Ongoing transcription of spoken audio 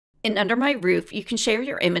In Under My Roof, you can share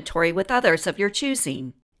your inventory with others of your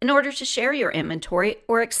choosing. In order to share your inventory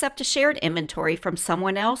or accept a shared inventory from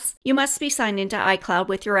someone else, you must be signed into iCloud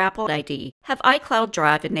with your Apple ID, have iCloud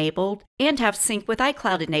Drive enabled, and have Sync with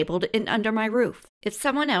iCloud enabled in Under My Roof. If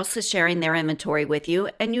someone else is sharing their inventory with you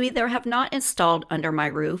and you either have not installed Under My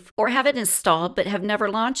Roof or have it installed but have never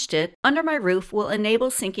launched it, Under My Roof will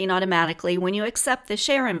enable syncing automatically when you accept the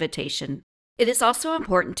share invitation. It is also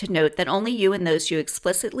important to note that only you and those you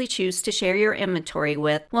explicitly choose to share your inventory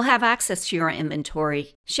with will have access to your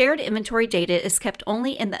inventory. Shared inventory data is kept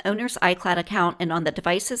only in the owner's iCloud account and on the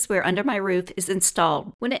devices where Under My Roof is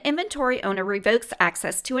installed. When an inventory owner revokes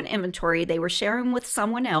access to an inventory they were sharing with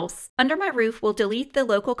someone else, Under My Roof will delete the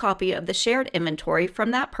local copy of the shared inventory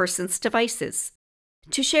from that person's devices.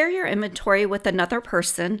 To share your inventory with another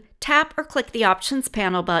person, tap or click the Options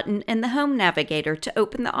panel button in the Home Navigator to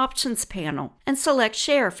open the Options panel and select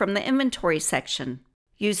Share from the Inventory section.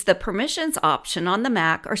 Use the Permissions option on the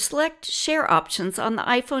Mac or select Share options on the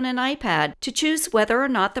iPhone and iPad to choose whether or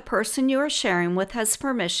not the person you are sharing with has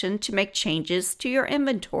permission to make changes to your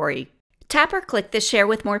inventory. Tap or click the Share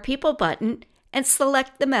with More People button and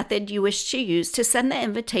select the method you wish to use to send the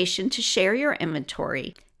invitation to share your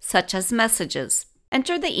inventory, such as messages.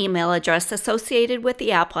 Enter the email address associated with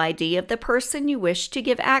the Apple ID of the person you wish to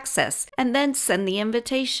give access, and then send the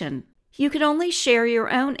invitation. You can only share your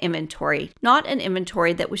own inventory, not an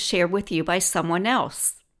inventory that was shared with you by someone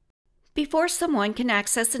else. Before someone can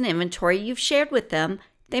access an inventory you've shared with them,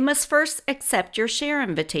 they must first accept your share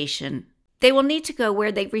invitation. They will need to go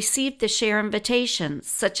where they received the share invitation,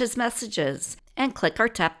 such as messages, and click or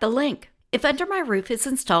tap the link. If Under My Roof is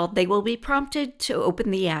installed, they will be prompted to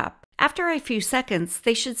open the app. After a few seconds,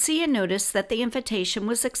 they should see and notice that the invitation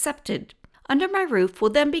was accepted. Under My Roof will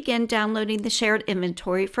then begin downloading the shared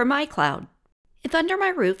inventory from iCloud. If Under My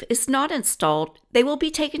Roof is not installed, they will be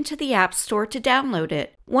taken to the App Store to download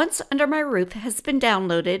it. Once Under My Roof has been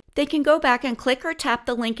downloaded, they can go back and click or tap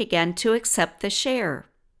the link again to accept the share.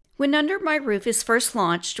 When Under My Roof is first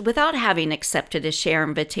launched without having accepted a share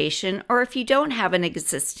invitation, or if you don't have an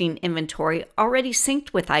existing inventory already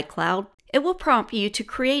synced with iCloud, it will prompt you to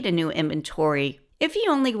create a new inventory. If you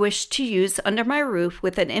only wish to use Under My Roof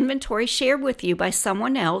with an inventory shared with you by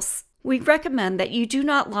someone else, we recommend that you do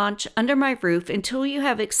not launch Under My Roof until you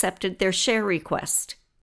have accepted their share request.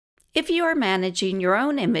 If you are managing your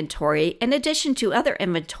own inventory in addition to other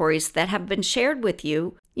inventories that have been shared with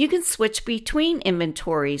you, you can switch between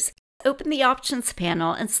inventories. Open the Options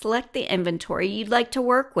panel and select the inventory you'd like to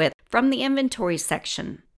work with from the Inventory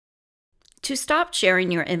section. To stop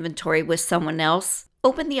sharing your inventory with someone else,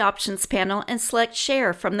 open the Options panel and select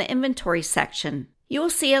Share from the Inventory section. You will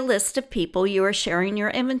see a list of people you are sharing your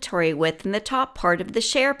inventory with in the top part of the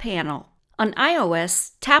Share panel. On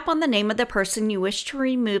iOS, tap on the name of the person you wish to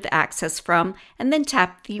remove access from and then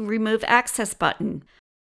tap the Remove Access button.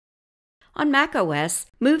 On macOS,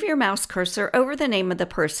 move your mouse cursor over the name of the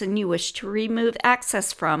person you wish to remove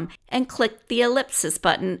access from and click the ellipsis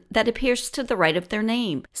button that appears to the right of their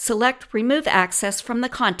name. Select Remove Access from the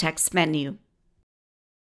context menu.